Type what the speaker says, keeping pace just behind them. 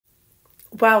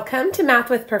Welcome to Math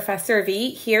with Professor V.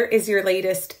 Here is your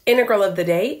latest integral of the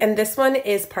day, and this one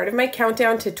is part of my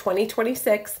countdown to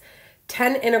 2026,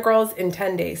 10 integrals in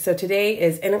 10 days. So today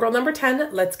is integral number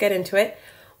 10. Let's get into it.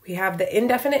 We have the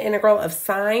indefinite integral of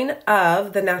sine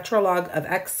of the natural log of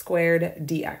x squared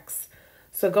dx.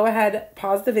 So go ahead,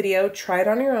 pause the video, try it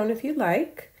on your own if you'd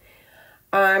like.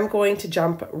 I'm going to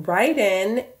jump right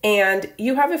in, and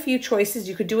you have a few choices.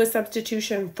 You could do a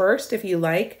substitution first if you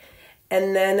like,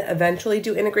 and then eventually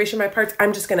do integration by parts.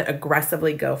 I'm just going to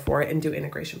aggressively go for it and do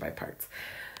integration by parts.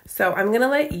 So I'm going to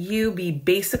let you be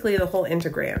basically the whole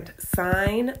integrand.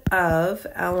 Sine of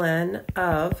ln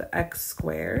of x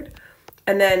squared.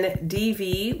 And then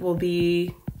dv will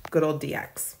be good old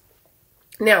dx.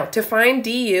 Now, to find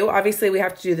du, obviously we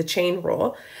have to do the chain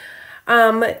rule.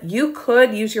 You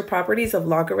could use your properties of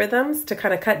logarithms to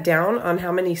kind of cut down on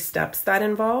how many steps that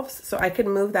involves. So I could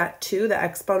move that to the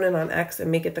exponent on x and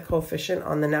make it the coefficient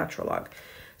on the natural log.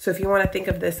 So if you want to think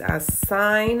of this as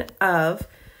sine of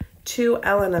 2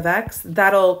 ln of x,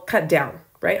 that'll cut down,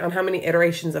 right, on how many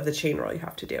iterations of the chain rule you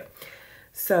have to do.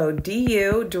 So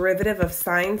du, derivative of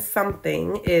sine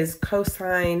something, is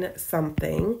cosine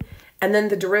something. And then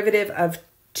the derivative of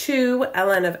 2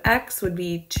 ln of x would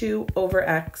be 2 over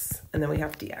x, and then we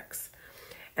have dx.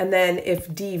 And then if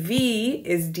dv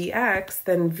is dx,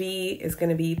 then v is going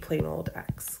to be plain old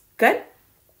x. Good?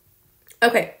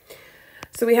 Okay,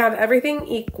 so we have everything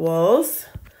equals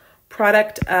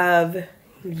product of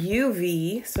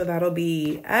uv, so that'll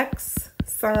be x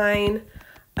sine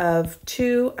of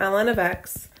 2 ln of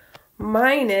x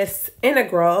minus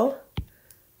integral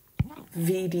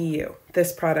v du,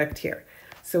 this product here.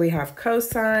 So we have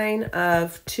cosine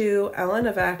of 2 ln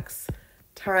of x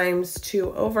times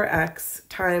 2 over x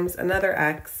times another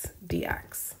x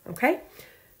dx, okay?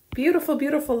 Beautiful,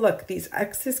 beautiful. Look, these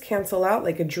x's cancel out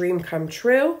like a dream come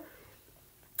true.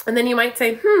 And then you might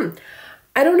say,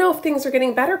 I don't know if things are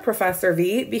getting better, Professor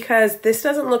V, because this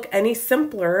doesn't look any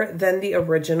simpler than the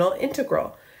original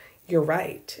integral. You're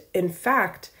right. In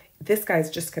fact, this guy's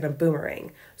just going to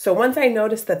boomerang. So once I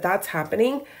notice that that's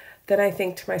happening, then I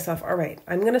think to myself, all right,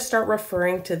 I'm going to start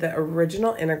referring to the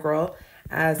original integral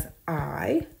as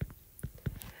I.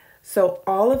 So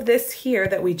all of this here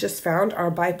that we just found,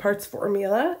 our by parts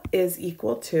formula, is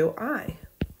equal to I.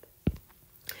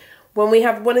 When we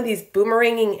have one of these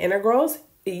boomeranging integrals,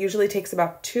 it usually takes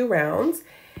about 2 rounds.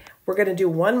 We're going to do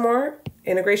one more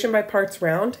integration by parts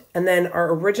round, and then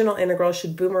our original integral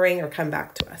should boomerang or come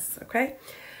back to us, okay?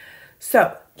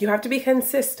 So you have to be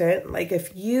consistent. Like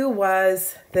if u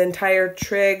was the entire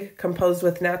trig composed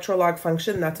with natural log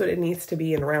function, that's what it needs to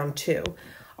be in round 2.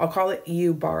 I'll call it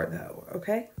u bar though,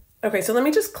 okay? Okay, so let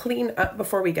me just clean up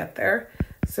before we get there.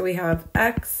 So we have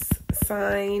x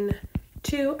sine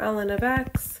 2 ln of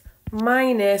x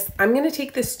minus, I'm going to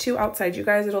take this 2 outside, you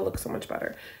guys, it'll look so much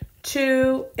better.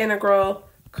 2 integral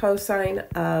cosine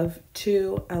of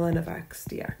 2 ln of x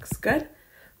dx. Good?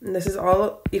 And this is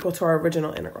all equal to our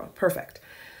original integral. Perfect.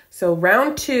 So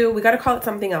round 2, we got to call it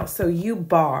something else. So u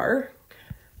bar,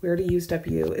 we already used up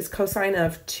u, is cosine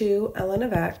of 2 ln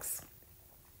of x.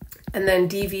 And then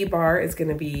dv bar is going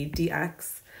to be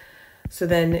dx. So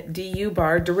then du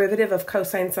bar, derivative of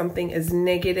cosine something, is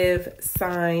negative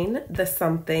sine the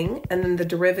something. And then the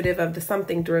derivative of the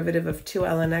something, derivative of 2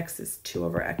 ln x, is 2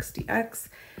 over x dx.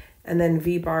 And then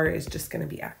v bar is just going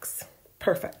to be x.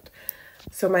 Perfect.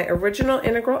 So my original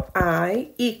integral I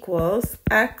equals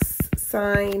x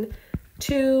sine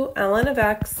 2 ln of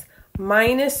x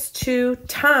minus 2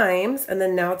 times, and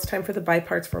then now it's time for the by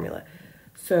parts formula.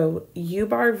 So u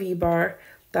bar v bar,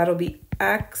 that'll be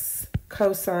x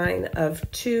cosine of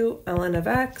 2 ln of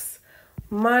x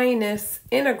minus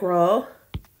integral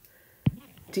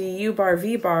du bar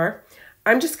v bar.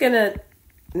 I'm just going to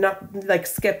not like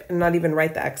skip and not even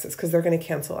write the x's because they're going to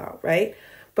cancel out, right?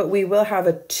 But we will have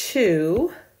a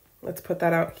 2. Let's put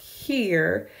that out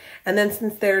here. And then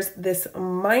since there's this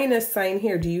minus sign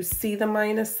here, do you see the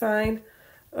minus sign?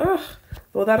 Ugh.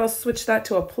 Well, that'll switch that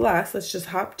to a plus. Let's just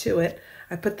hop to it.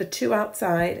 I put the 2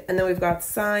 outside, and then we've got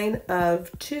sine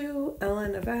of 2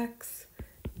 ln of x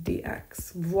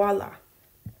dx. Voila.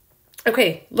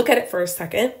 Okay, look at it for a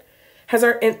second. Has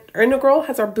our integral,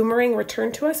 has our boomerang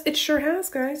returned to us? It sure has,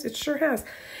 guys. It sure has.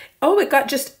 Oh, it got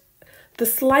just the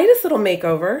slightest little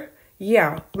makeover.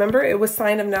 Yeah, remember it was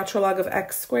sine of natural log of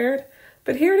x squared?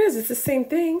 But here it is. It's the same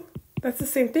thing. That's the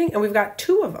same thing. And we've got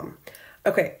 2 of them.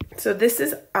 Okay, so this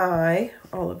is I,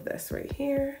 all of this right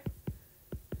here.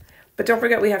 But don't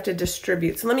forget we have to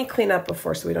distribute. So let me clean up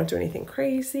before so we don't do anything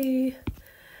crazy.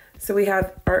 So we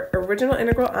have our original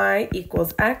integral I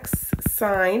equals x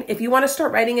sine. If you want to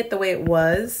start writing it the way it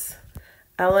was,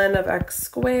 ln of x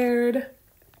squared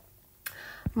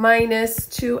minus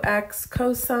 2x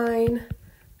cosine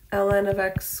ln of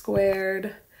x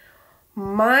squared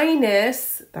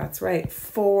minus, that's right,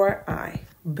 4i.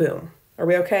 Boom. Are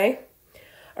we okay?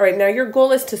 All right, now your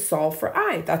goal is to solve for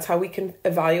I. That's how we can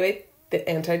evaluate the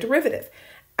antiderivative.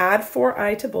 Add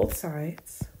 4i to both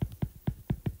sides.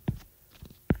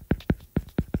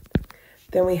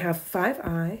 Then we have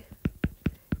 5i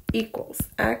equals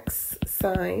x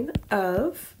sine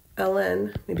of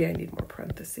ln, maybe I need more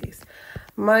parentheses,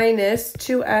 minus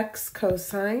 2x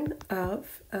cosine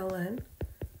of ln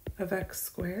of x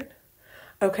squared.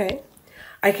 Okay,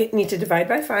 I need to divide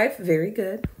by 5. Very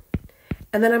good.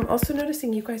 And then I'm also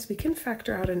noticing, you guys, we can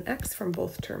factor out an x from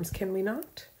both terms, can we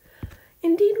not?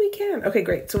 Indeed we can. Okay,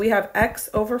 great. So we have x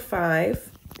over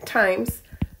 5 times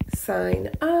sine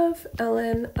of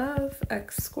ln of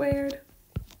x squared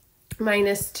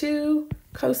minus 2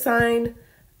 cosine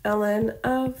ln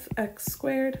of x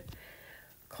squared,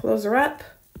 close her up,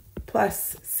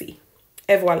 plus c.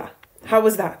 Et voila. How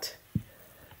was that?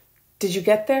 Did you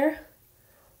get there?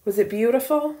 Was it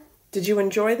beautiful? Did you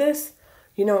enjoy this?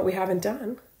 You know what we haven't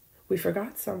done? We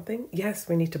forgot something. Yes,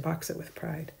 we need to box it with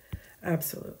pride.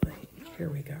 Absolutely. Here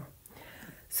we go.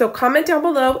 So comment down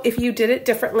below if you did it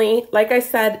differently. Like I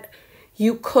said,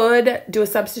 you could do a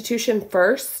substitution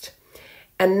first,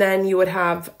 and then you would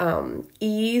have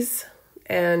ease,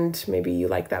 and maybe you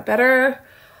like that better,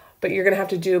 but you're going to have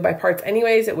to do by parts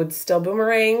anyways. It would still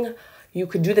boomerang. You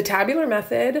could do the tabular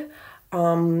method.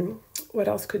 What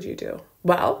else could you do?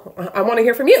 Well, I want to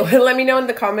hear from you. Let me know in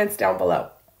the comments down below.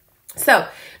 So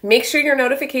make sure your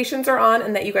notifications are on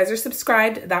and that you guys are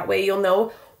subscribed. That way you'll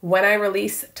know when I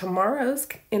release tomorrow's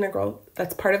integral.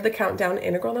 That's part of the countdown,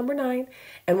 integral number 9.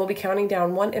 And we'll be counting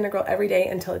down one integral every day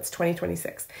until it's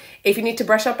 2026. If you need to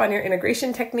brush up on your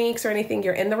integration techniques or anything,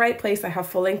 you're in the right place. I have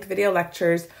full-length video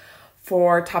lectures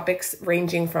for topics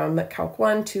ranging from Calc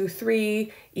 1, 2,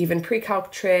 3, even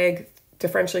pre-Calc Trig,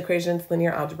 differential equations,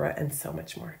 linear algebra, and so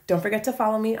much more. Don't forget to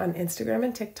follow me on Instagram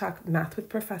and TikTok, Math with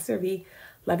Professor V.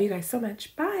 Love you guys so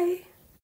much. Bye.